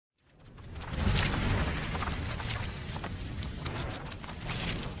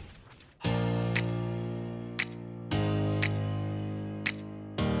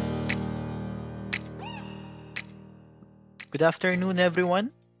Good afternoon,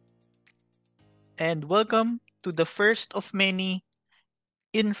 everyone, and welcome to the first of many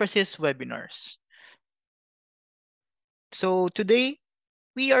Infosys webinars. So today,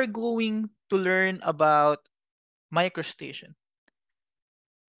 we are going to learn about MicroStation.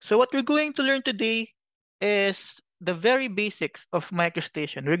 So what we're going to learn today is the very basics of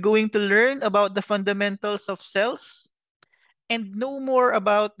MicroStation. We're going to learn about the fundamentals of cells and know more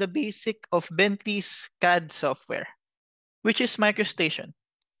about the basic of Bentley's CAD software, which is MicroStation.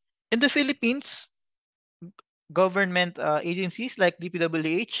 In the Philippines, government agencies like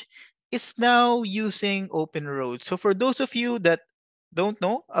DPWH is now using OpenRoads. So for those of you that don't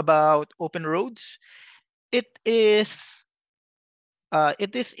know about OpenRoads, it is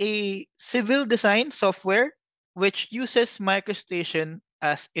it is a civil design software which uses MicroStation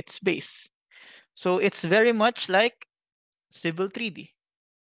as its base. So it's very much like Civil 3D.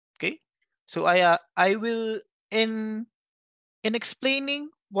 Okay, so I will in in explaining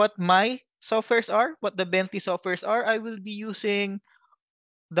what my softwares are, what the Bentley softwares are, I will be using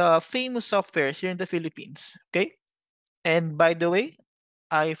the famous softwares here in the Philippines. Okay. And by the way,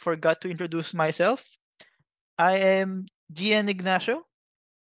 I forgot to introduce myself. I am Gian Ignacio.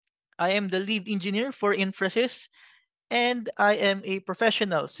 I am the lead engineer for Infosys, and I am a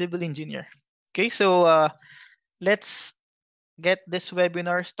professional civil engineer. Okay, so let's get this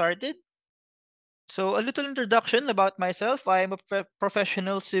webinar started. So a little introduction about myself. I am a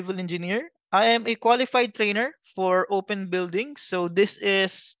professional civil engineer. I am a qualified trainer for Open Buildings. So this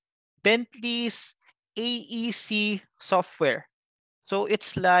is Bentley's AEC software. So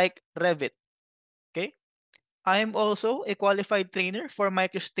it's like Revit. Okay. I am also a qualified trainer for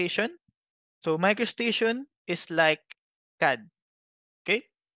MicroStation. So MicroStation is like CAD. Okay.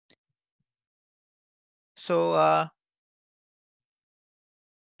 So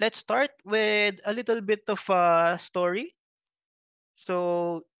let's start with a little bit of a story.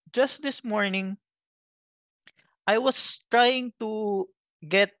 So just this morning, I was trying to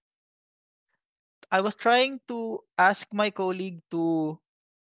get I was trying to ask my colleague to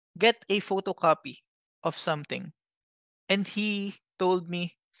get a photocopy of something. And he told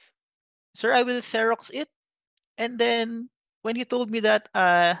me, "Sir, I will Xerox it." And then when he told me that,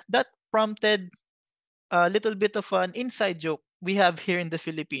 that prompted a little bit of an inside joke we have here in the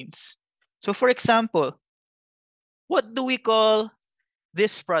Philippines. So for example, what do we call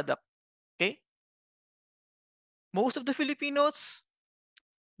this product? Okay? Most of the Filipinos,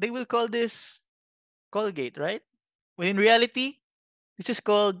 they will call this Colgate, right? When in reality, this is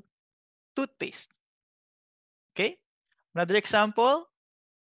called toothpaste. Okay? Another example,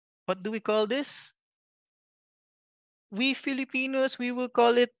 what do we call this? We Filipinos, we will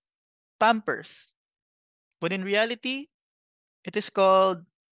call it Pampers. But in reality, it is called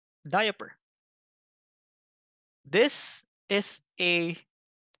diaper. This is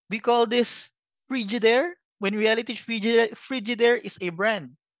we call this Frigidaire. When in reality, Frigidaire is a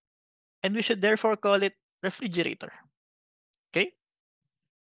brand. And we should therefore call it refrigerator. Okay?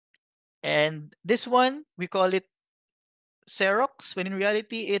 And this one, we call it Xerox, when in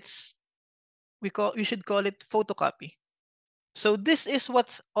reality, we should call it photocopy. So this is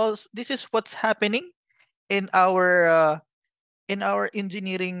what's happening in our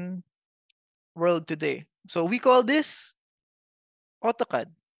engineering world today. So we call this AutoCAD.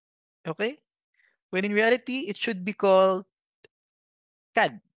 Okay? When in reality, it should be called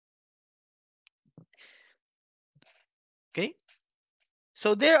CAD. Okay?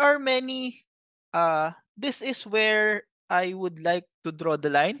 So there are many this is where I would like to draw the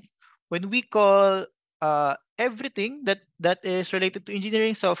line. When we call everything that is related to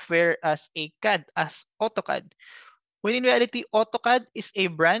engineering software as a CAD, as AutoCAD. When in reality, AutoCAD is a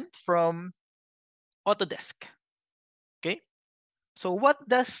brand from Autodesk. Okay? So what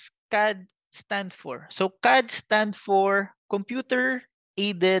does CAD stand for? So CAD stand for Computer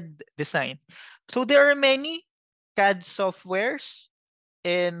Aided Design. So there are many CAD softwares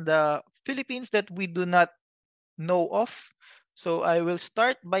in the Philippines that we do not know of. So I will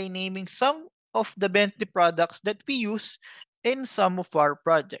start by naming some of the Bentley products that we use in some of our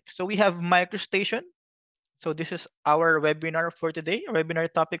projects. So we have MicroStation. So this is our webinar for today, webinar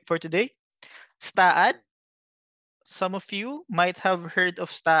topic for today. STAAD. Some of you might have heard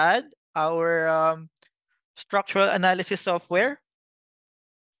of STAAD, our structural analysis software.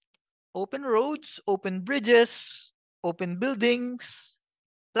 OpenRoads, OpenBridges, OpenBuildings,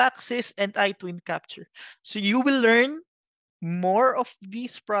 Plaxis, and iTwin Capture. So you will learn more of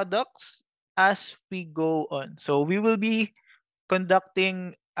these products as we go on. So we will be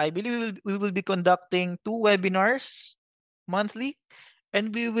conducting, I believe we will be conducting 2 webinars monthly,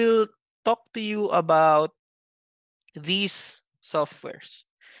 and we will talk to you about these softwares.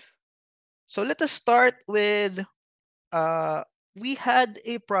 So let us start with, we had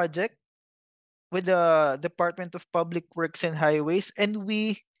a project with the Department of Public Works and Highways, and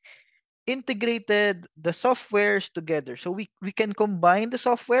we integrated the softwares together. So we can combine the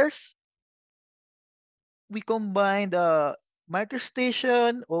softwares. We combined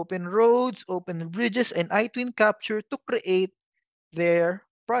MicroStation, OpenRoads, OpenBridges, and iTwin Capture to create their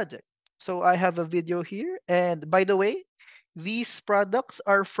project. So I have a video here. And by the way, these products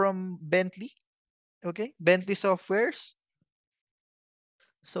are from Bentley. Okay, Bentley softwares.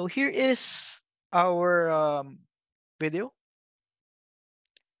 So here is our video.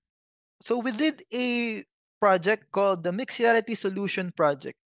 So we did a project called the Mixed Reality Solution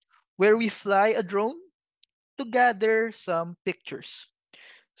Project, where we fly a drone to gather some pictures.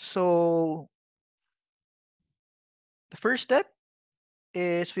 So the first step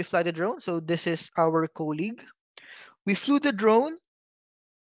is we fly the drone. So this is our colleague. We flew the drone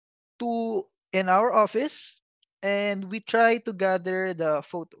to in our office and we try to gather the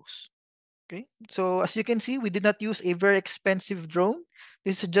photos. Okay, so as you can see, we did not use a very expensive drone.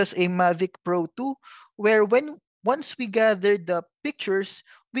 This is just a Mavic Pro 2, where once we gather the pictures,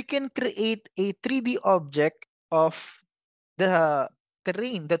 we can create a 3D object of the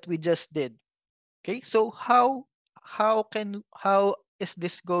terrain that we just did. Okay, so how is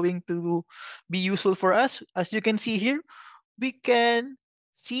this going to be useful for us? As you can see here, we can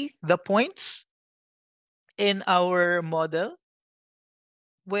see the points in our model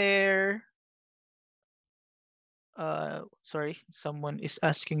where sorry, someone is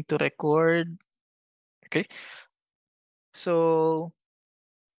asking to record. Okay, so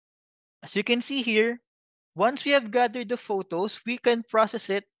as you can see here, once we have gathered the photos, we can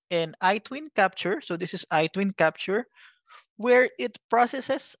process it in iTwin Capture. So this is iTwin Capture, where it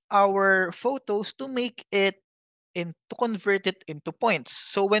processes our photos to make it to convert it into points.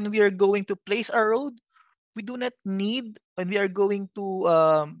 So when we are going to place our road, we do not need, when we are going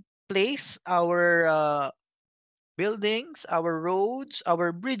to place our buildings, our roads,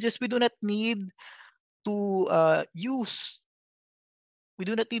 our bridges, we do not need to use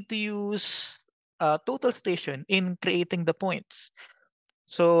total station in creating the points.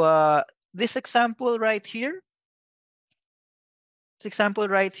 So this example right here,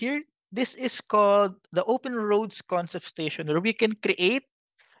 this is called the OpenRoads concept station, where we can create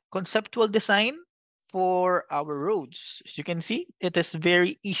conceptual design for our roads. As you can see, it is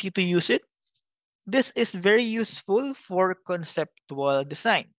very easy to use it. This is very useful for conceptual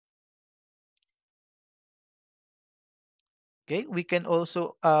design. Okay, we can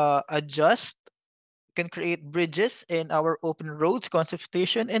also adjust, can create bridges in our OpenRoads concept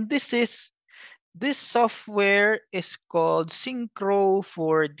station, and this software is called Synchro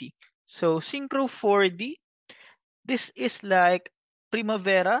 4D. So Synchro 4D, this is like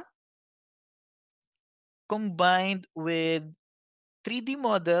Primavera combined with 3D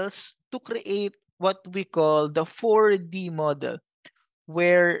models to create what we call the 4D model,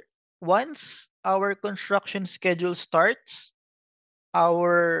 where once our construction schedule starts,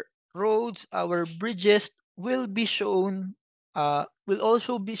 our roads, our bridges will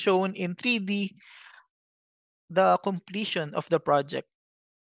also be shown in 3D, the completion of the project.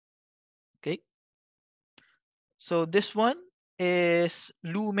 Okay. So this one is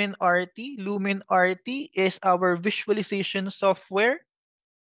Lumen RT. Lumen RT is our visualization software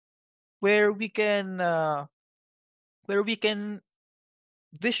where we can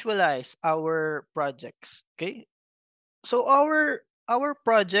visualize our projects. Okay. So our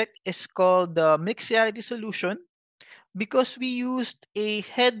project is called the Mixed Reality Solution because we used a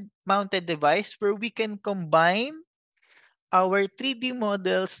head-mounted device where we can combine our 3D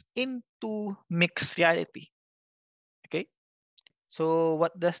models into mixed reality. Okay. So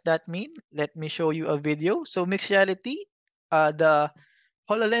what does that mean? Let me show you a video. So mixed reality, the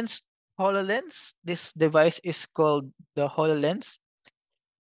HoloLens, this device is called the HoloLens.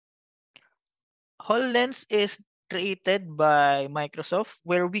 HoloLens is created by Microsoft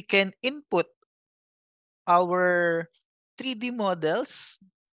where we can input our 3D models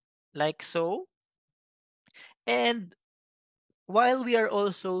like so, and while we are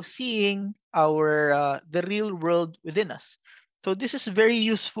also seeing our the real world within us. So this is very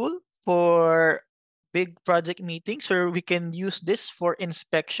useful for big project meetings, or we can use this for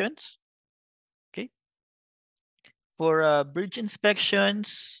inspections. Okay, for bridge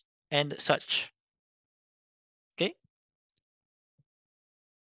inspections and such. Okay,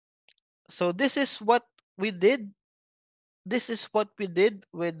 so this is what we did. This is what we did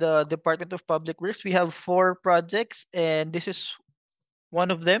with the Department of Public Works. We have 4 projects, and this is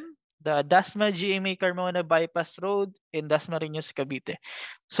one of them. the Dasma GMA Carmona Bypass Road in Dasmariñas, Cavite.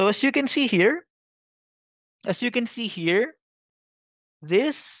 So as you can see here,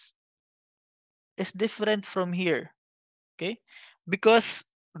 this is different from here, okay? Because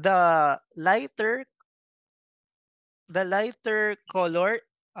the lighter color,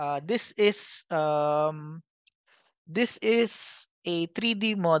 this is a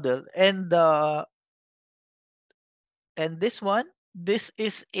 3D model, and this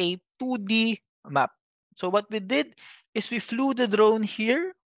is a 2D map. So what we did is we flew the drone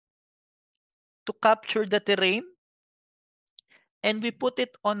here to capture the terrain, and we put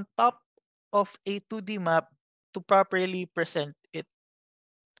it on top of a 2D map to properly present it.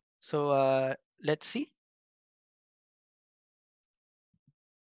 So let's see.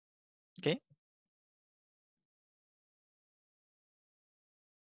 Okay.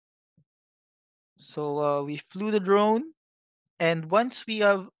 So we flew the drone, and once we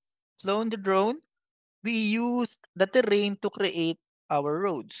have flown the drone, we used the terrain to create our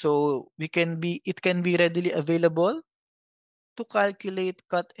road. So it can be readily available to calculate,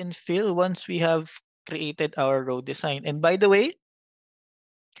 cut, and fill once we have created our road design. And by the way,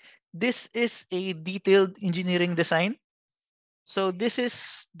 this is a detailed engineering design. So this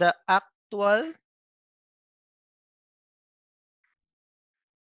is the actual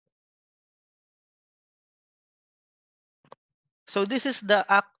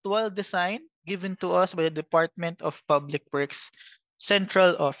design given to us by the Department of Public Works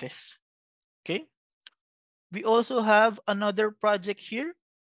Central Office. Okay. We also have another project here,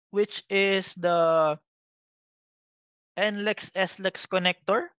 which is the NLEX SLEX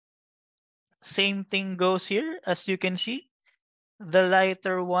connector. Same thing goes here. As you can see, the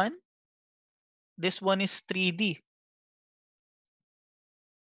lighter one, this one is 3D.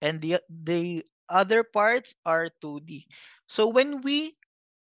 And the other parts are 2D. So when we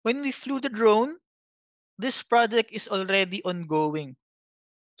flew the drone, this project is already ongoing.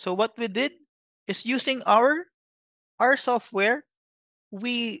 So what we did is, using our software,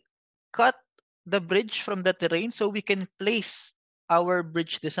 we cut the bridge from the terrain so we can place our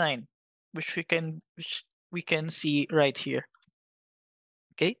bridge design, which we can see right here.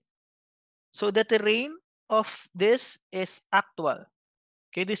 Okay. So the terrain of this is actual.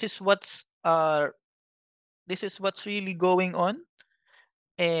 Okay, this is what's really going on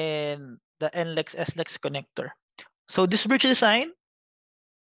in the NLEX SLEX connector. So this bridge design,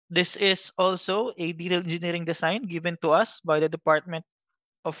 this is also a detailed engineering design given to us by the Department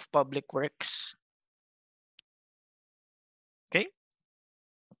of Public Works. Okay.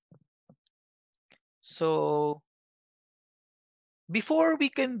 So before we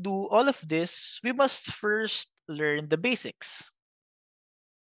can do all of this, we must first learn the basics.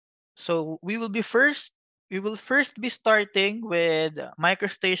 So we will first be starting with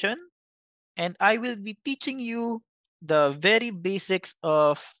MicroStation, and I will be teaching you the very basics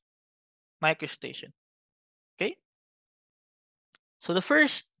of MicroStation. Okay? So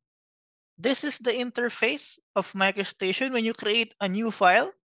this is the interface of MicroStation. When you create a new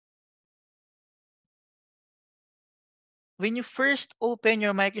file, when you first open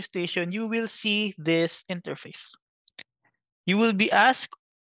your MicroStation, you will see this interface. You will be asked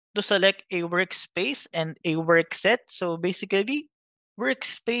to select a workspace and a work set. So basically,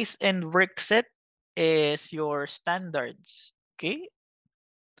 workspace and work set is your standards. Okay?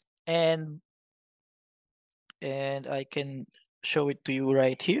 And I can show it to you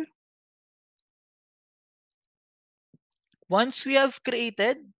right here. Once we have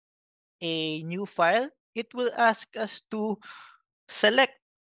created a new file, it will ask us to select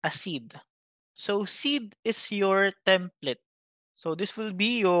a seed. So seed is your template. So this will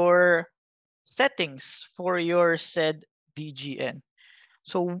be your settings for your said DGN.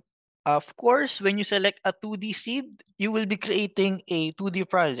 So of course, when you select a 2D seed, you will be creating a 2D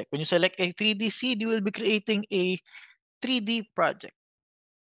project. When you select a 3D seed, you will be creating a 3D project.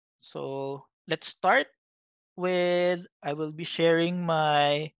 So let's start with, I will be sharing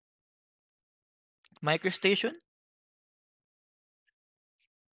my MicroStation.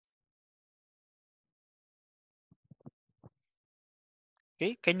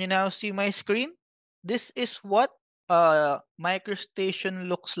 Okay, can you now see my screen? This is what MicroStation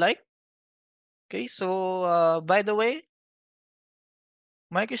looks like. Okay, so by the way,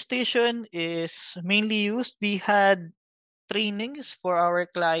 MicroStation is mainly used. We had trainings for our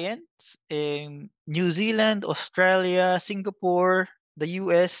clients in New Zealand, Australia, Singapore, the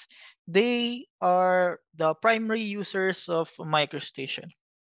US. They are the primary users of MicroStation.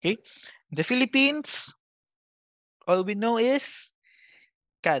 Okay, the Philippines, all we know is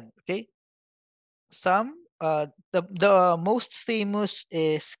CAD. Okay, some the most famous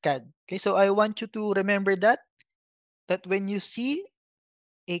is CAD. Okay, so I want you to remember that when you see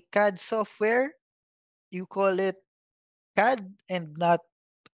a CAD software, you call it CAD and not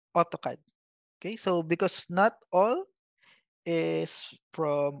AutoCAD. Okay, so because not all is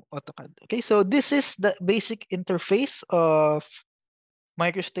from AutoCAD. Okay, so this is the basic interface of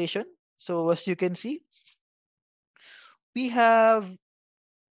MicroStation. So as you can see, we have,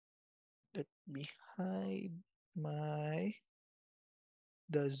 let me hide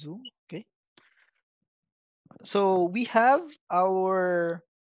the zoom. Okay, so we have our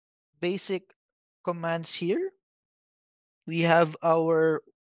basic commands here. We have our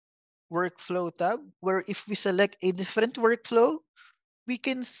workflow tab where if we select a different workflow, we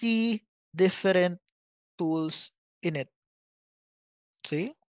can see different tools in it.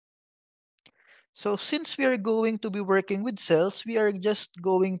 See? So since we are going to be working with cells, we are just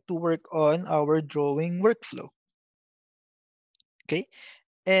going to work on our drawing workflow. Okay.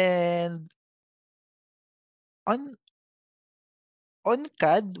 And on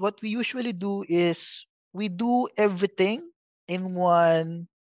CAD, what we usually do is we do everything in one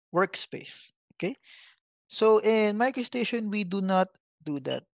workspace. Okay. So in MicroStation, we do not do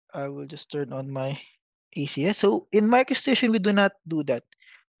that. I will just turn on my ACS. So in MicroStation, we do not do that.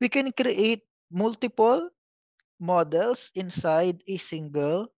 We can create multiple models inside a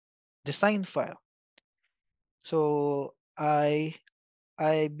single design file. So I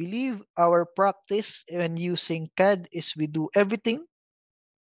believe our practice when using CAD is we do everything.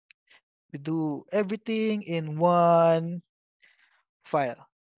 We do everything in one file.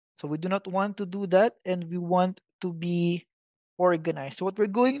 So we do not want to do that, and we want to be organized. So what we're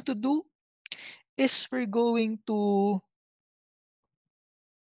going to do is we're going to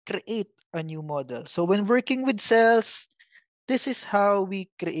create a new model. So when working with cells, this is how we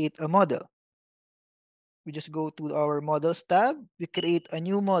create a model. We just go to our models tab, we create a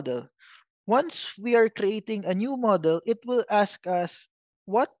new model. Once we are creating a new model, it will ask us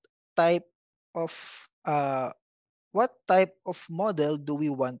what type of uh, model do we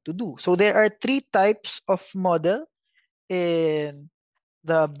want to do. So there are three types of model in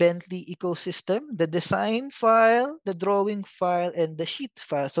the Bentley ecosystem: the design file, the drawing file, and the sheet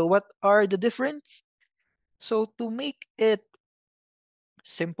file. So what are the difference? So to make it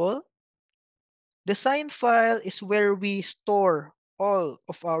simple, design file is where we store all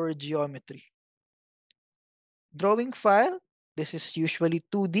of our geometry. Drawing file, this is usually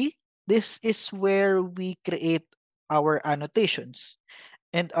 2D. This is where we create our annotations.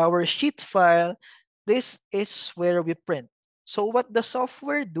 And our sheet file, this is where we print. So what the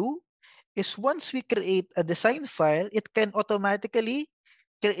software do is once we create a design file, it can automatically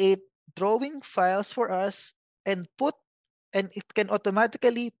create drawing files for us and it can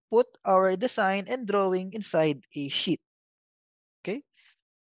automatically put our design and drawing inside a sheet. Okay,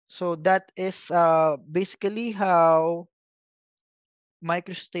 so that is basically how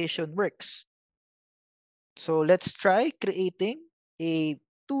MicroStation works. So let's try creating a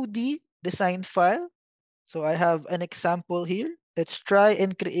 2D design file. So I have an example here. Let's try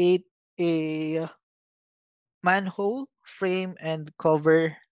and create a manhole frame and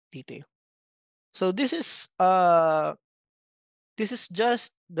cover detail. So this is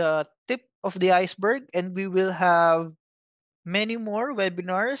just the tip of the iceberg, and we will have many more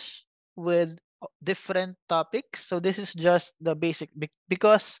webinars with different topics. So this is just the basic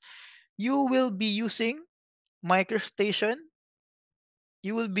because you will be using MicroStation.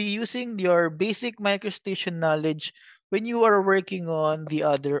 You will be using your basic MicroStation knowledge when you are working on the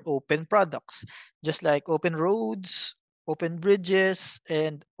other open products, just like OpenRoads, OpenBridges,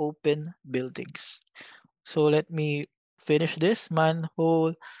 and OpenBuildings. So let me finish this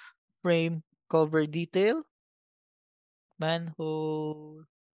manhole frame cover detail, manhole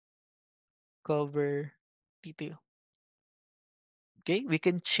cover detail. Okay, we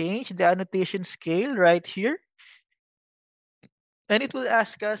can change the annotation scale right here, and it will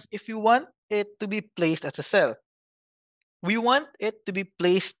ask us if you want it to be placed as a cell. We want it to be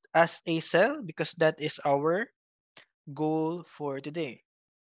placed as a cell because that is our goal for today.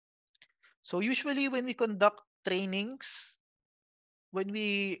 So usually when we conduct trainings,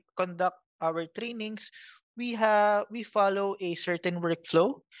 we follow a certain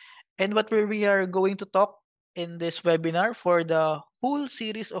workflow. And what we are going to talk in this webinar for the whole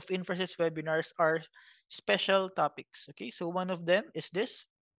series of Infosys webinars are special topics. Okay, so one of them is this,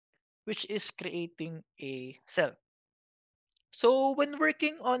 which is creating a cell. So when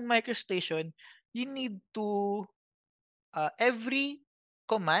working on MicroStation, you need to, every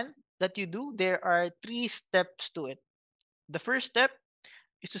command that you do, there are 3 steps to it. The first step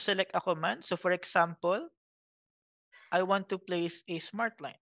is to select a command. So for example, I want to place a smart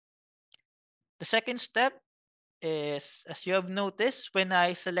line. The second step is, as you have noticed, when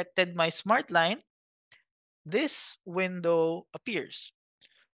I selected my smart line, this window appears.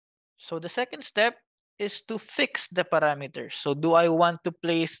 So the second step is to fix the parameters. So do I want to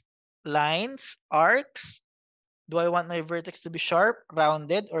place lines, arcs? Do I want my vertex to be sharp,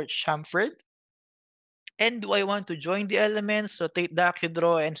 rounded, or chamfered? And do I want to join the elements, rotate the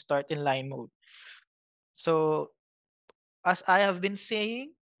draw, and start in line mode? So as I have been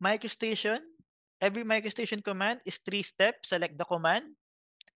saying, MicroStation, every MicroStation command is 3 steps. Select the command,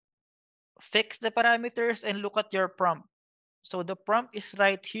 fix the parameters, and look at your prompt. So the prompt is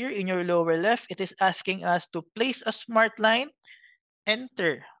right here in your lower left. It is asking us to place a smart line,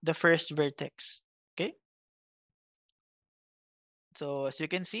 enter the first vertex. Okay. So as you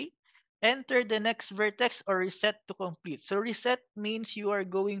can see, enter the next vertex or reset to complete. So reset means you are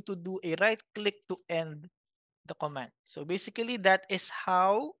going to do a right click to end the command. So basically that is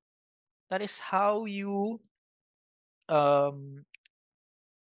how you um,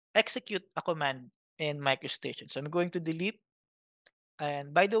 execute a command in MicroStation. So I'm going to delete.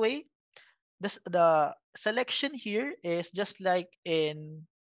 And by the way, the selection here is just like in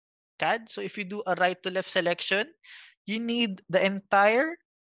CAD. So if you do a right to left selection, you need the entire,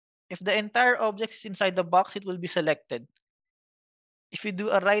 if the entire object is inside the box, it will be selected. If you do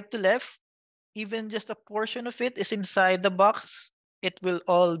a right to left, even just a portion of it is inside the box, it will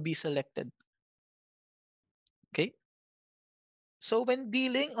all be selected. Okay. So when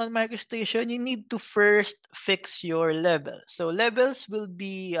dealing on MicroStation, you need to first fix your level. So levels will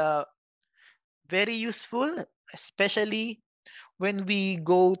be very useful, especially when we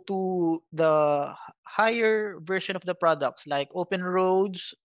go to the higher version of the products like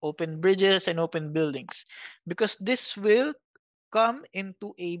OpenRoads, OpenBridges, and OpenBuildings, because this will come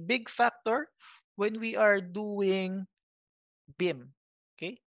into a big factor when we are doing BIM,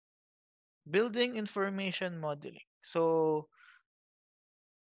 okay? Building Information Modeling. So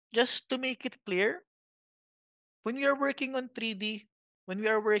just to make it clear, when we are working on 3D, when we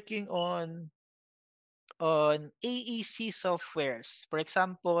are working on AEC softwares, for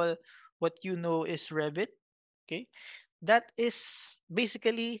example, what you know is Revit, okay? That is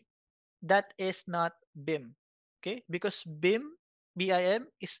basically, that is not BIM, okay? Because BIM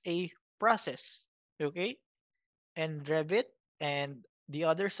is a process, okay? And Revit and the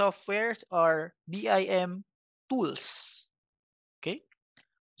other softwares are BIM tools, okay?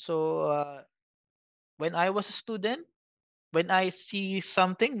 So when I was a student, when I see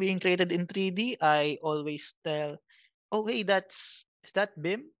something being created in 3D, I always tell, oh, hey, is that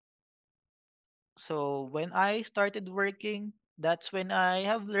BIM? So when I started working, that's when I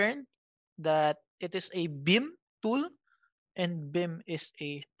have learned that it is a BIM tool and BIM is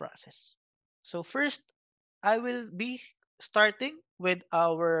a process. So first, I will be starting with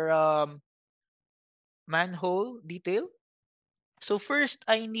our manhole detail. So first,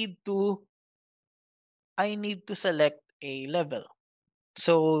 I need to select a level.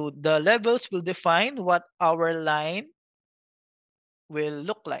 So the levels will define what our line will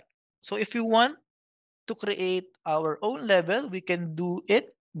look like. So if you want to create our own level, we can do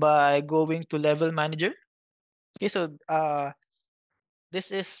it by going to Level Manager. Okay, so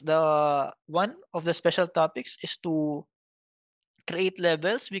this is the one of the special topics is to create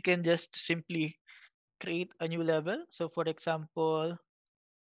levels. We can just simply create a new level. So for example,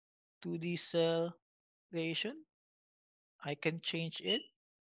 2D cell creation, I can change it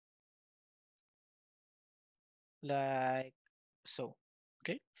like so.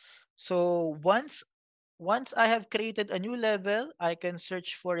 Okay. So once I have created a new level, I can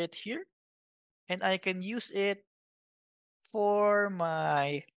search for it here and I can use it for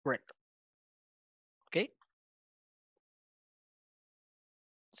my work. Okay.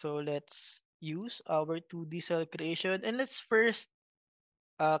 So let's use our 2D cell creation and let's first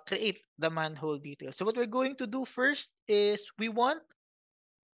create the manhole detail. So what we're going to do first is we want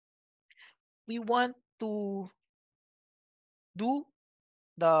to do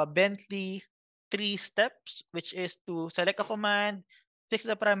the Bentley 3 steps, which is to select a command, fix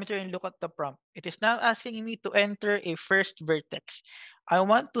the parameter, and look at the prompt. It is now asking me to enter a first vertex. I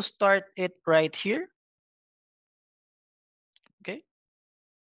want to start it right here. Okay.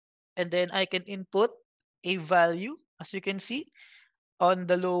 And then I can input a value, as you can see on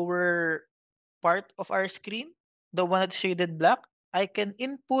the lower part of our screen, the one that's shaded black. I can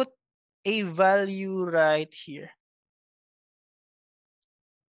input a value right here.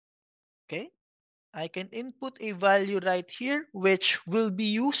 Okay. I can input a value right here, which will be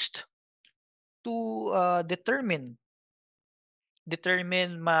used to determine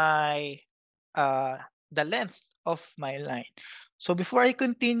my the length of my line. So before I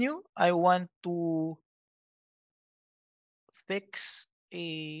continue, I want to fix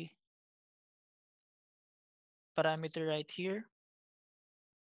a parameter right here.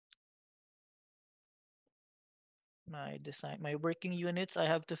 My design, my working units, I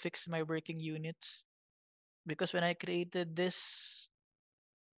have to fix my working units because when I created this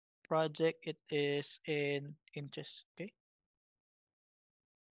project, it is in inches. Okay.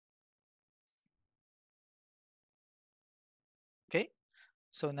 Okay.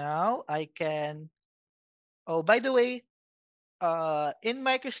 So now I can, oh, by the way, in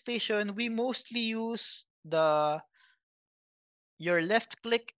MicroStation, we mostly use the your left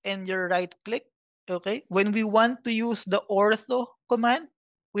click and your right click. Okay. When we want to use the ortho command,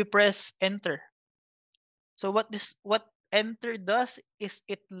 we press enter. So what enter does is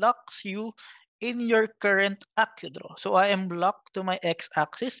it locks you in your current AccuDraw. So I am locked to my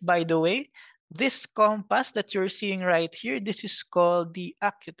x-axis. By the way, this compass that you're seeing right here, this is called the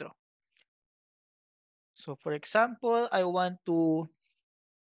AccuDraw. So for example, I want to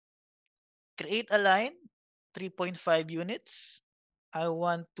create a line, 3.5 units. I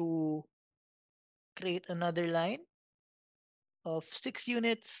want to create another line of 6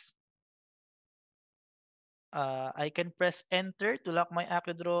 units. I can press enter to lock my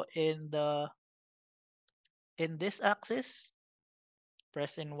AccuDraw in this axis.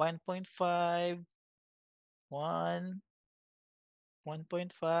 Press in 1.5, 1,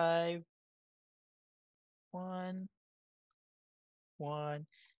 1.5, 1, 1,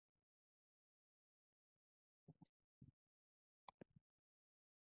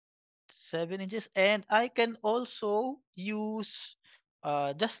 7 inches. And I can also use,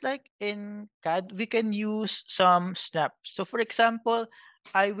 just like in CAD, we can use some snaps. So for example,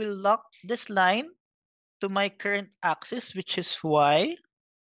 I will lock this line to my current axis, which is Y.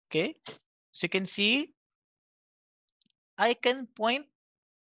 Okay. So you can see, I can point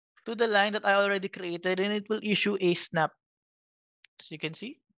to the line that I already created and it will issue a snap. So you can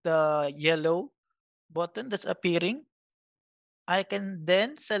see the yellow button that's appearing. I can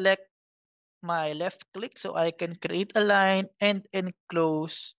then select my left click so I can create a line and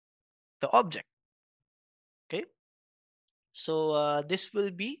enclose the object. Okay. So this will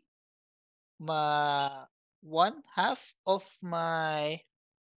be my one half of my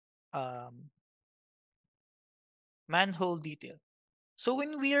um, manhole detail. So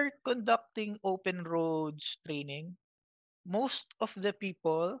when we are conducting OpenRoads training, most of the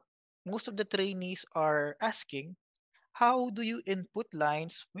people, most of the trainees are asking, how do you input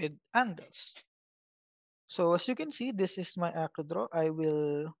lines with angles? So as you can see, this is my AccuDraw. I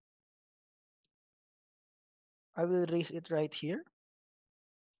will raise it right here.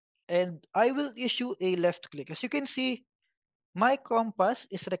 And I will issue a left click. As you can see, my compass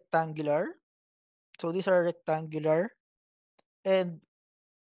is rectangular. So these are rectangular. And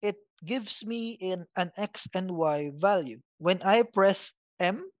it gives me an X and Y value. When I press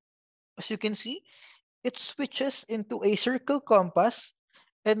M, as you can see, it switches into a circle compass.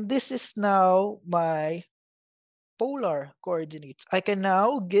 And this is now my polar coordinates. I can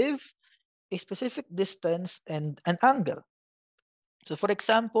now give a specific distance and an angle. So for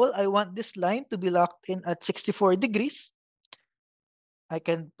example, I want this line to be locked in at 64 degrees. I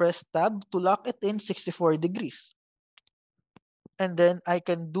can press tab to lock it in 64 degrees. And then I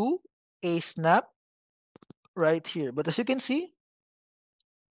can do a snap right here. But as you can see,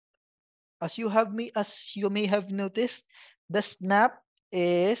 as you may have noticed, the snap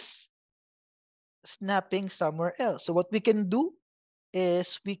is snapping somewhere else. So what we can do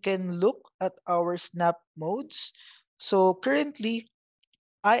is we can look at our snap modes. So currently,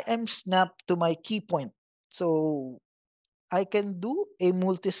 I am snapped to my key point. So I can do a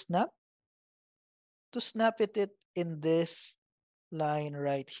multi-snap to snap it in this line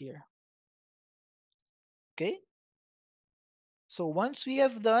right here. Okay. So once we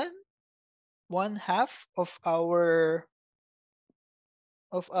have done one half of our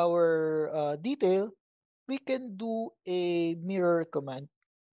detail, we can do a mirror command.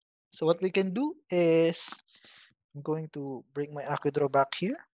 So what we can do is, I'm going to bring my AccuDraw back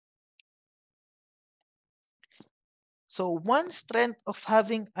here. So one strength of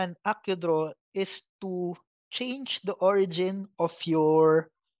having an AccuDraw is to change the origin of your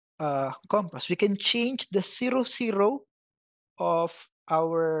compass. We can change the 0, 0 of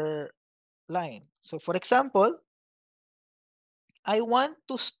our line. So for example, I want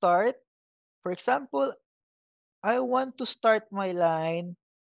to start, for example, I want to start my line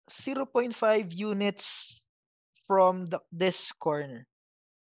 0.5 units from this corner.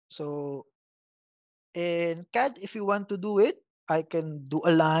 So in CAD, if you want to do it, I can do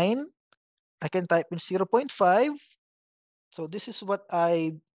a line I can type in 0.5. So this is what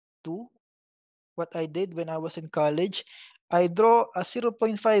I do, what I did when I was in college. I draw a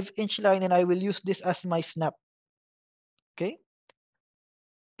 0.5-inch line and I will use this as my snap. Okay.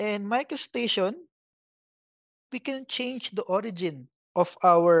 In MicroStation, we can change the origin of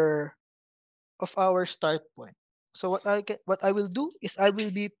our start point. So what I will do is I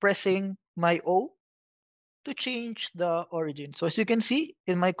will be pressing my O to change the origin. So as you can see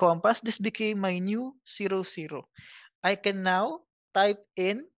in my compass, this became my new 0, 0. I can now type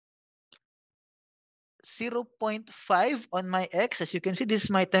in 0.5 on my X. As you can see, this is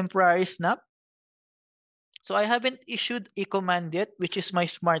my temporary snap. So I haven't issued a command yet, which is my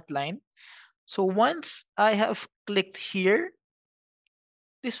smart line. So once I have clicked here,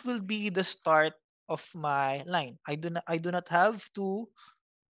 this will be the start of my line. I do not have to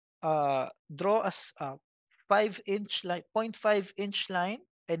draw a 5-inch line, 0.5-inch line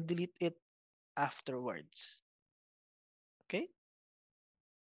and delete it afterwards. Okay.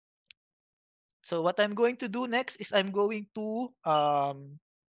 So what I'm going to do next is I'm going to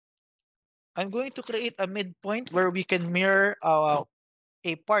create a midpoint where we can mirror a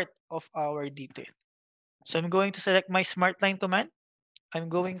part of our detail. So I'm going to select my smart line command. I'm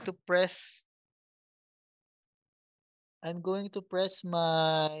going to press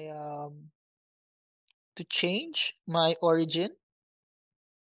my to change my origin.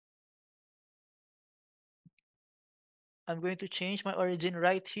 I'm going to change my origin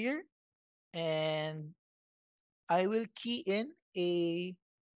right here, and I will key in a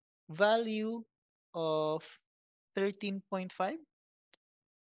value of 13.5,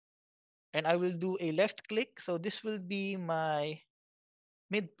 and I will do a left click. So this will be my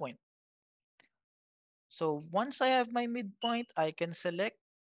midpoint. So once I have my midpoint, I can select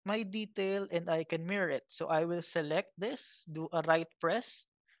my detail and I can mirror it. So I will select this, do a right press,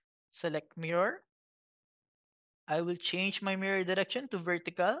 select mirror. I will change my mirror direction to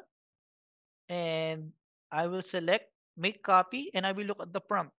vertical, and I will select make copy, and I will look at the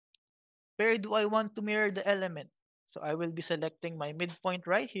prompt. Where do I want to mirror the element? So I will be selecting my midpoint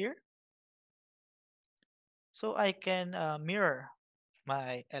right here, so I can mirror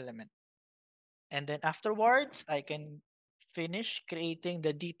my element. And then afterwards, I can finish creating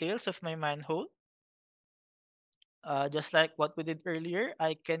the details of my manhole. Just like what we did earlier,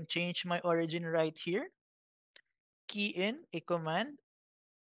 I can change my origin right here, key in a command,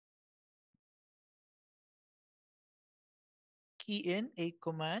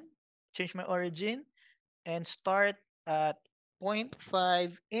 change my origin, and start at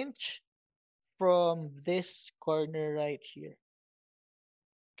 0.5 inch from this corner right here.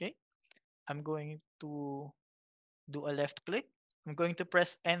 Okay, I'm going to do a left click. I'm going to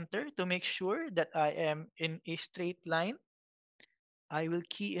press enter to make sure that I am in a straight line. I will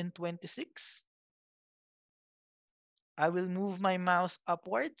key in 26. I will move my mouse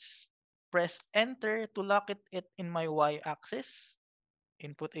upwards, press enter to lock it in my y-axis,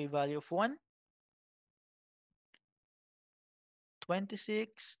 input a value of 1,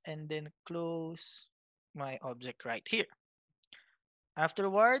 26, and then close my object right here.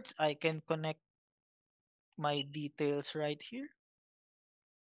 Afterwards, I can connect my details right here.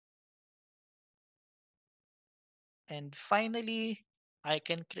 And finally, I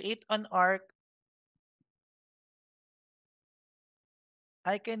can create an arc.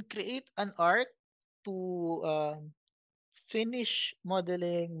 To finish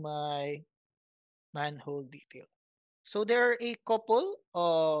modeling my manhole detail. So there are a couple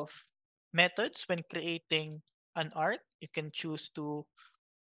of methods when creating an arc.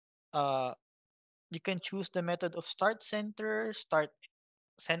 Uh, you can choose the method of start center, start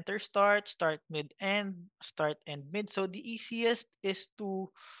mid end, start and mid. So the easiest is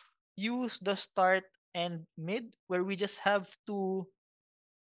to use the start and mid, where we just have to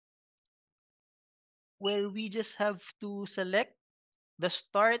select the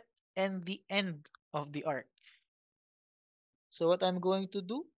start and the end of the arc. So what I'm going to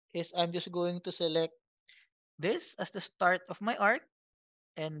do is I'm just going to select this as the start of my arc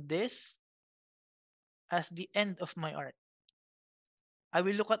and this as the end of my arc. I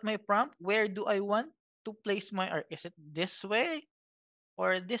will look at my prompt. Where do I want to place my arc? Is it this way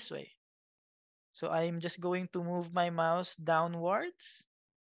or this way? So I'm just going to move my mouse downwards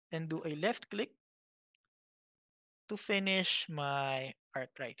and do a left click to finish my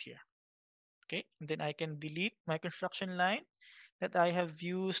arc right here. Okay, and then I can delete my construction line that I have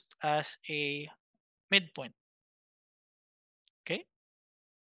used as a midpoint. Okay,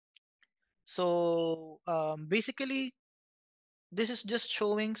 so basically, this is just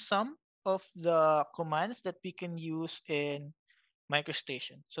showing some of the commands that we can use in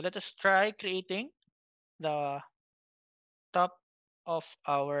MicroStation. So let us try creating the top of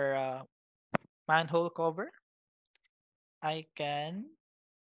our manhole cover. I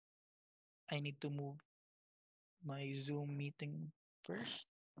need to move my Zoom meeting first.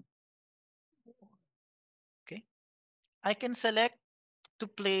 Okay. I can select to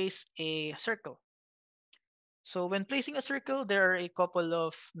place a circle. So when placing a circle, there are a couple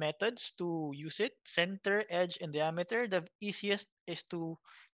of methods to use it: center, edge, and diameter. The easiest is to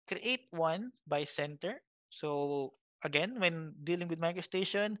create one by center. So again, when dealing with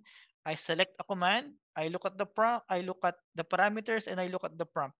MicroStation, I select a command, I look at the prompt, I look at the parameters, and I look at the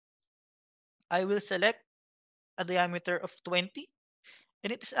prompt. I will select a diameter of 20,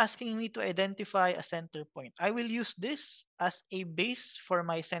 and it is asking me to identify a center point. I will use this as a base for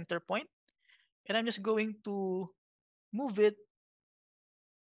my center point, and I'm just going to move it.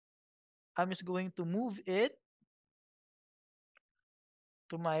 I'm just going to move it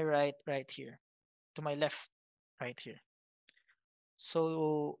to my right here, to my left, right here.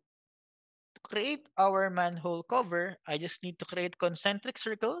 So to create our manhole cover, I just need to create concentric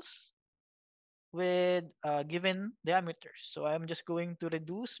circles with given diameters. So I'm just going to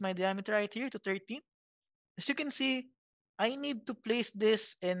reduce my diameter right here to 13. As you can see, I need to place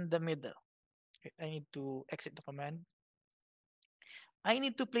this in the middle. Okay, I need to exit the command. I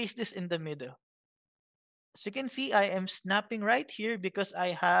need to place this in the middle. As you can see, I am snapping right here because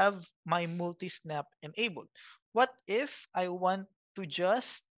I have my multi-snap enabled. What if I want to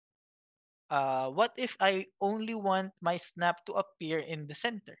just, what if I only want my snap to appear in the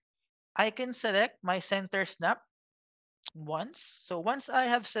center? I can select my center snap once. So once I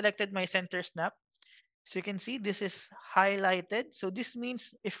have selected my center snap, so you can see this is highlighted. So this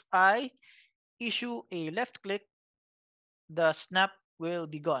means if I issue a left click, the snap will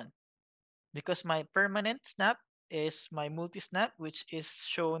be gone, because my permanent snap is my multi-snap, which is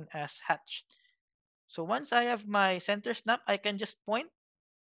shown as hatch. So once I have my center snap, I can just point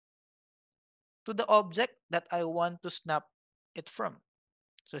to the object that I want to snap it from.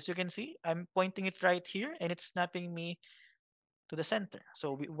 So as you can see, I'm pointing it right here and it's snapping me to the center.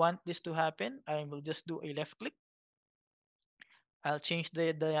 So we want this to happen. I will just do a left click. I'll change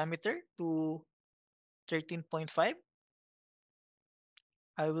the diameter to 13.5.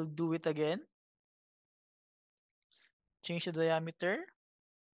 I will do it again. Change the diameter,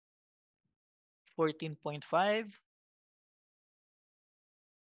 14.5.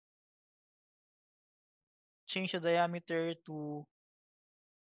 Change the diameter to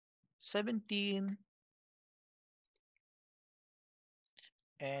 17.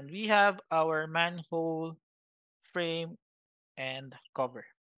 And we have our manhole frame and cover.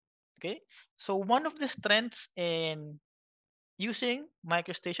 Okay. So one of the strengths in using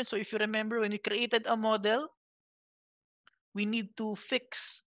MicroStation, so if you remember when we created a model, we need to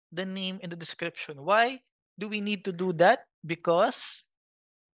fix the name in the description. Why do we need to do that? Because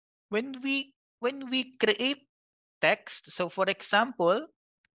when we create text, so for example,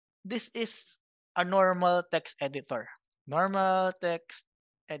 this is a normal text editor. Normal text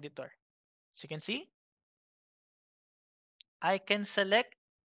editor. So you can see, I can select,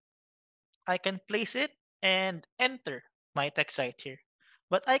 I can place it and enter my text right here.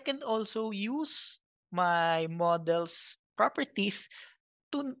 But I can also use my model's properties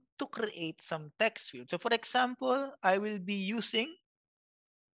to create some text fields. So for example, I will be using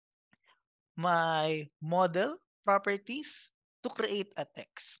my model properties to create a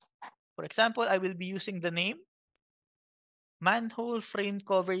text. For example, I will be using the name manhole frame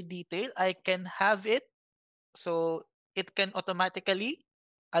cover detail. I can have it so it can automatically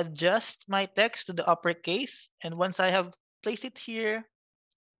adjust my text to the uppercase. And once I have placed it here,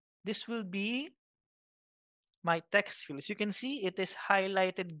 this will be my text field. As you can see, it is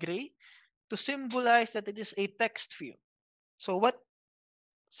highlighted gray to symbolize that it is a text field. So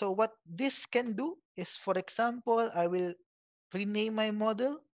what this can do is, for example, I will rename my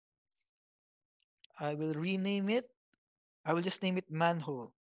model. I will rename it. I will just name it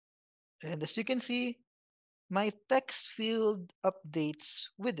manhole. And as you can see, my text field updates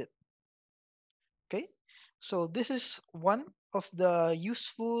with it. Okay. So this is one of the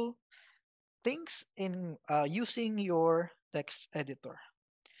useful things in using your text editor.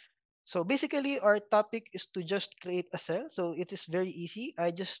 So basically, our topic is to just create a cell. So it is very easy.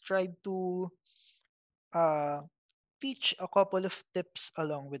 I just tried to uh, teach a couple of tips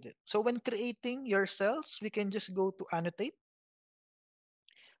along with it. So when creating your cells, we can just go to annotate.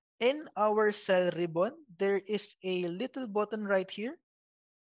 In our cell ribbon, there is a little button right here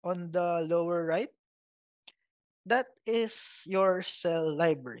on the lower right. That is your cell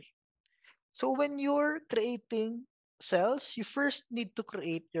library. So when you're creating cells, you first need to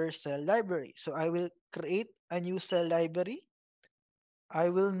create your cell library. So I will create a new cell library. I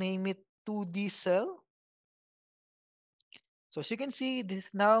will name it 2D cell. So as you can see, this is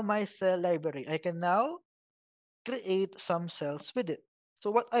now my cell library. I can now create some cells with it.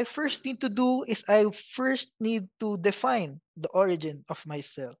 So what I first need to do is I first need to define the origin of my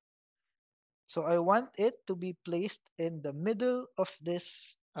cell. So I want it to be placed in the middle of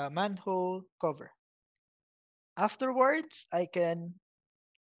this manhole cover. Afterwards, I can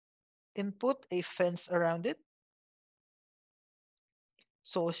input a fence around it.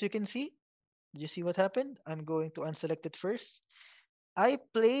 So as you can see, did you see what happened? I'm going to unselect it first. I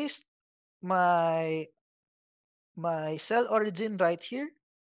placed my cell origin right here,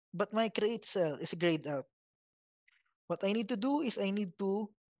 but my create cell is grayed out. What I need to do is I need to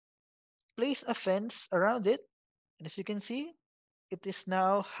place a fence around it. And as you can see, it is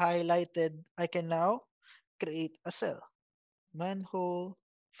now highlighted. I can now create a cell. Manhole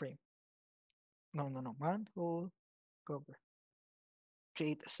frame. No. Manhole cover.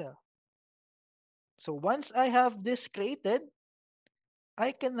 Create a cell. So once I have this created,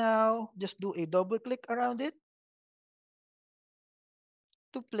 I can now just do a double click around it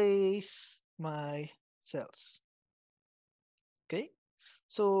to place my cells. Okay.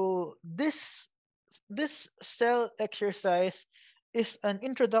 So this cell exercise is an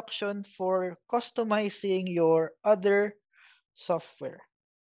introduction for customizing your other software.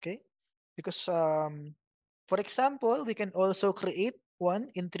 Okay. Because for example, we can also create one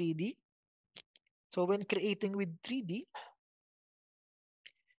in 3D. So when creating with 3D,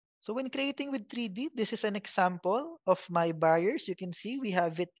 this is an example of my barriers. You can see we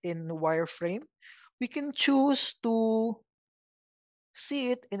have it in wireframe. We can choose to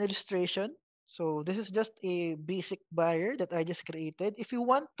see it in illustration. So this is just a basic barrier that I just created. If you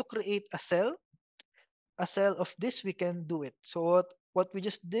want to create a cell of this, we can do it. So what we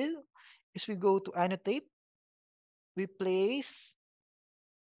just did is we go to annotate. We place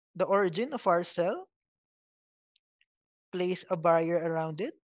the origin of our cell, place a barrier around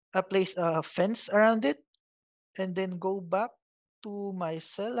it, place a fence around it, and then go back to my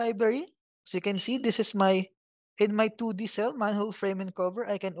cell library. So you can see this is in my 2D cell, manhole frame and cover.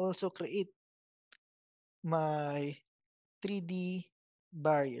 I can also create my 3D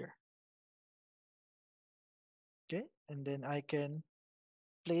barrier. Okay, and then I can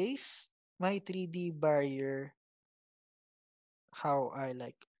place my 3D barrier how I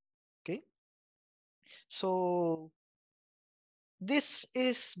like. Okay, so this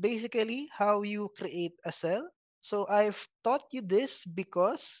is basically how you create a cell. So I've taught you this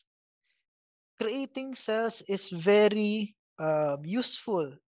because creating cells is very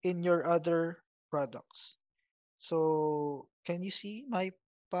useful in your other products. So can you see my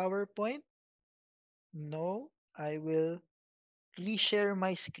PowerPoint? No, I will reshare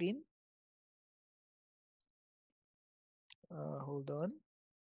my screen. Hold on.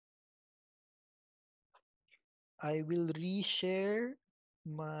 I will reshare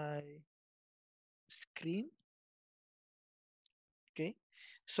my screen. Okay.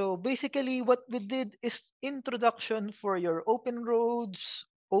 So basically what we did is introduction for your OpenRoads,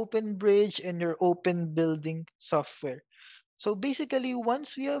 OpenBridge, and your open building software. So basically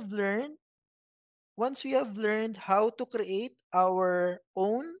once we have learned how to create our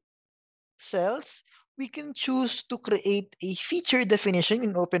own cells, we can choose to create a feature definition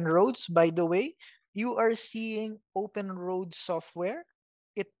in OpenRoads. By the way, you are seeing OpenRoads software.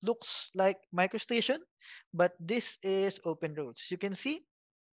 It looks like MicroStation, but this is OpenRoads. You can see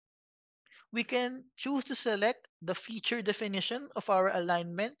we can choose to select the feature definition of our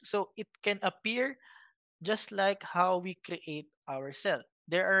alignment so it can appear just like how we create our cell.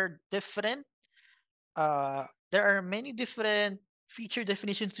 There are many different feature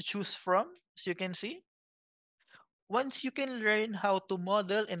definitions to choose from, as you can see. Once you can learn how to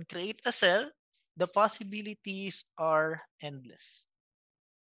model and create a cell, the possibilities are endless.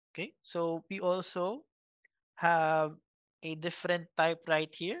 Okay, so we also have a different type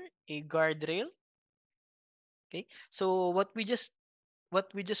right here, a guardrail. Okay, so what we just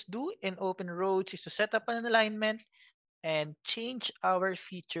do in OpenRoads is to set up an alignment and change our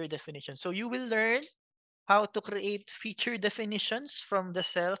feature definition. So you will learn how to create feature definitions from the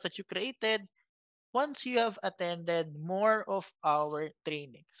cells that you created once you have attended more of our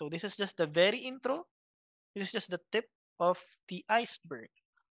training. So this is just the very intro. This is just the tip of the iceberg.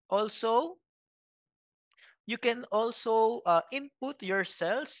 Also, you can also input your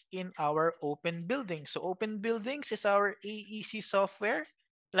cells in our open building. So open buildings is our AEC software,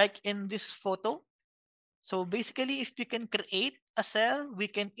 like in this photo. So basically, if you can create a cell, we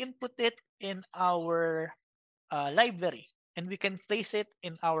can input it in our library, and we can place it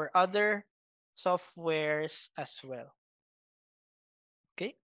in our other softwares as well.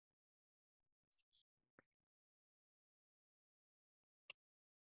 Okay.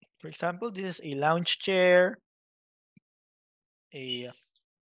 For example, this is a lounge chair, a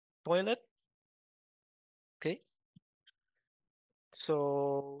toilet. Okay.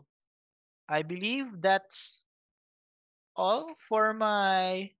 So I believe that's all for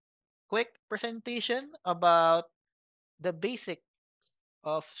my quick presentation about the basics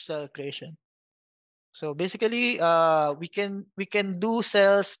of cell creation. So basically, we can do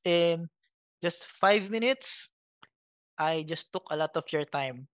cells in just 5 minutes. I just took a lot of your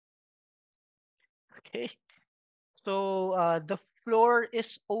time. Okay. So the floor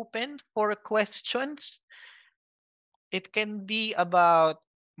is open for questions. It can be about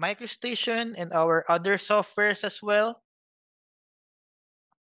MicroStation and our other softwares as well.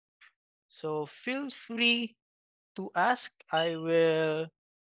 So feel free to ask. I will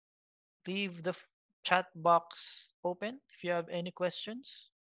leave the chat box open if you have any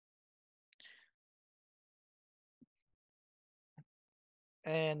questions.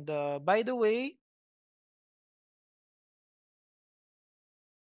 And by the way,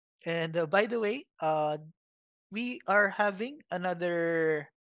 we are having another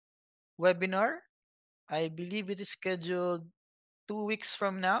webinar. I believe it is scheduled 2 weeks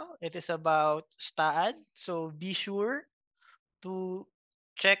from now. It is about STAAD. So be sure to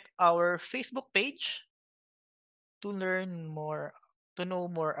check our Facebook page to learn more, to know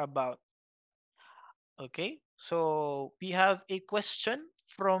more about. Okay. So we have a question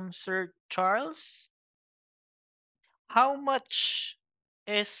from Sir Charles. How much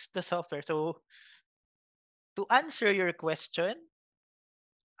is the software? So to answer your question,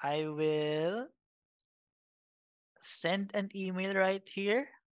 I will send an email right here.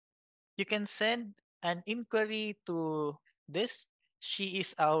 You can send an inquiry to this. She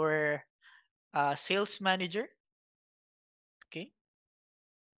is our sales manager. Okay.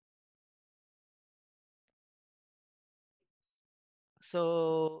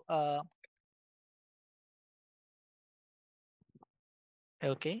 So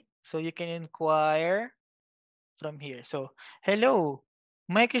okay. So you can inquire from here. So hello.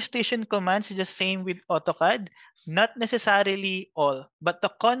 MicroStation commands is the same with AutoCAD, not necessarily all, but the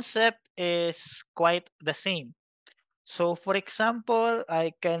concept is quite the same. So for example,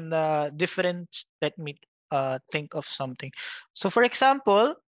 I can let me think of something. So for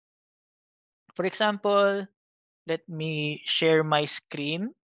example, let me share my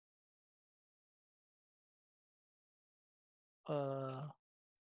screen. Uh,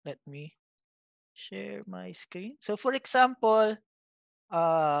 let me share my screen. So for example,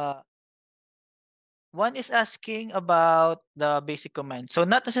 uh, one is asking about the basic command. So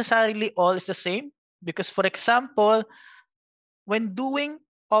not necessarily all is the same because for example, when doing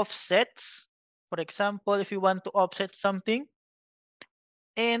offsets, for example, if you want to offset something,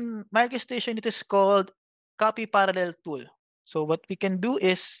 in MicroStation, it is called copy parallel tool. So what we can do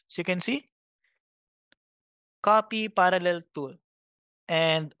is, as you can see, copy parallel tool.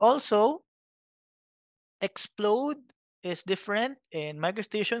 And also, explode is different. In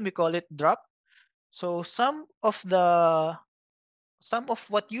MicroStation, we call it drop. So some of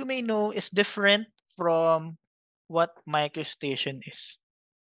what you may know is different from what MicroStation is.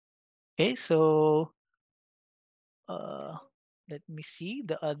 Okay, so uh, let me see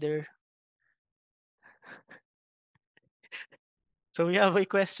the other. So we have a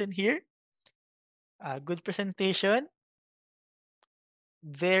question here. Good presentation.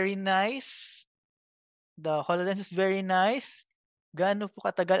 Very nice. The HoloLens is very nice. Gaano po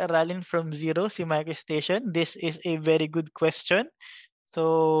katagal aralin from zero si MicroStation? This is a very good question.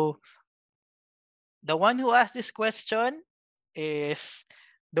 So the one who asked this question is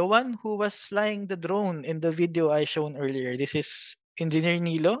the one who was flying the drone in the video I shown earlier. This is Engineer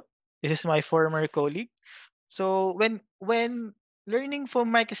Nilo. This is my former colleague. So when learning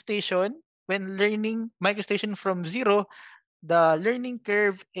from MicroStation, when learning MicroStation from zero, the learning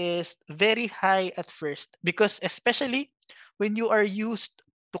curve is very high at first because especially when you are used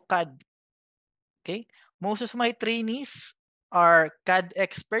to CAD. Okay, most of my trainees are CAD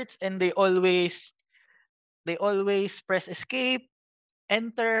experts and they always press escape,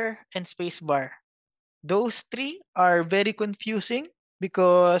 enter, and spacebar. Those three are very confusing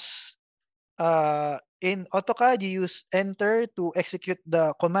because in AutoCAD you use enter to execute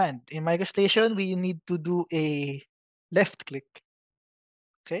the command. In MicroStation we need to do a left click.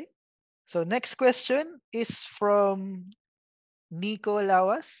 Okay. So next question is from Nico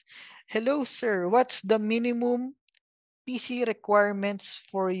Lawas. Hello, sir. What's the minimum PC requirements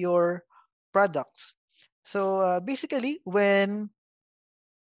for your products? So basically, when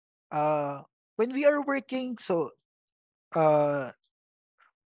we are working, uh,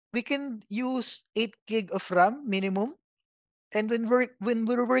 we can use 8 gig of RAM minimum. And when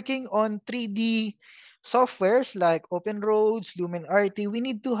we're working on 3D softwares like OpenRoads, Lumen RT, we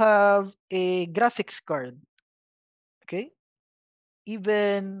need to have a graphics card. Okay,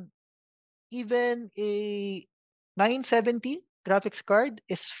 even even a 970 graphics card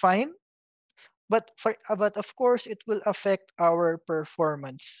is fine, but of course it will affect our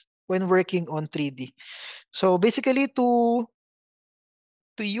performance when working on 3D. So basically, to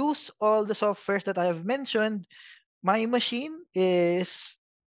use all the softwares that I have mentioned, my machine is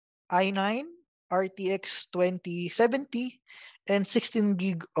i9 RTX 2070 and 16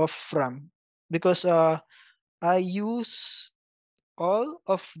 gig of RAM, because I use all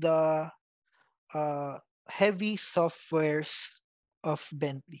of the uh, heavy softwares of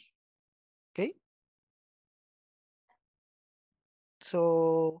Bentley. Okay,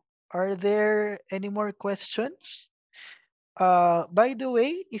 so are there any more questions? By the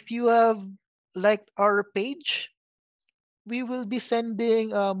way, if you have liked our page, we will be sending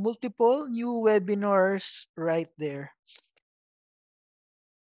multiple new webinars right there.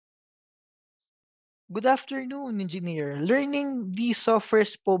 Good afternoon, engineer. Learning these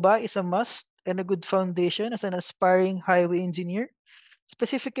softwares po ba is a must and a good foundation as an aspiring highway engineer?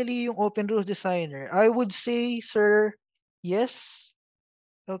 Specifically, yung open roads designer. I would say, sir, yes.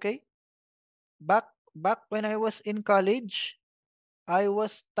 Okay. Back when I was in college, I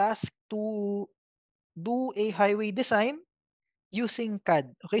was tasked to do a highway design using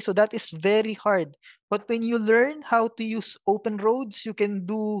CAD. Okay, so that is very hard. But when you learn how to use open roads, you can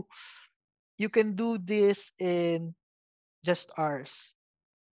do this in just hours.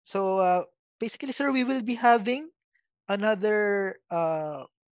 So basically, sir, we will be having another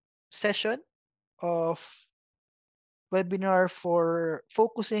session of webinar for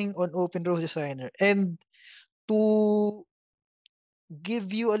focusing on open road designer. And to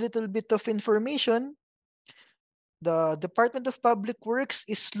give you a little bit of information, the Department of Public Works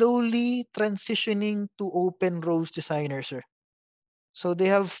is slowly transitioning to open roads designer, sir. So they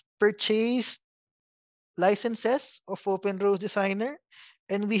have purchased licenses of open roads designer,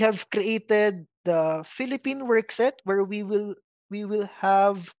 and we have created the Philippine workset where we will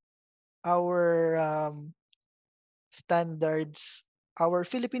have our standards, our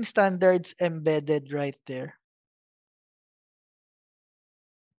Philippine standards embedded right there.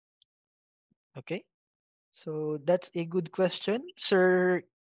 Okay. So that's a good question, Sir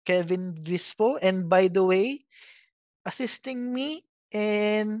Kevin Vispo. And by the way, assisting me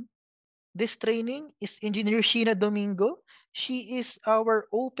in this training is Engineer Sheena Domingo. She is our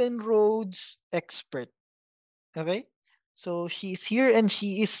open roads expert. Okay? So she's here and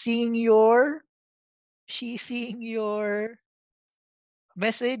she is seeing your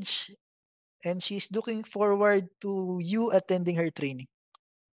message, and she's looking forward to you attending her training.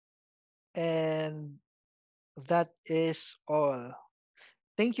 And that is all.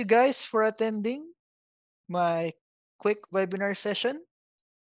 Thank you guys for attending my quick webinar session.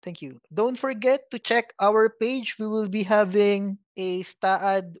 Thank you. Don't forget to check our page. We will be having a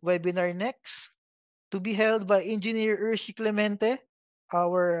STAAD webinar next, to be held by Engineer Urshi Clemente,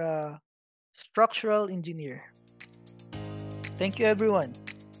 our structural engineer. Thank you, everyone.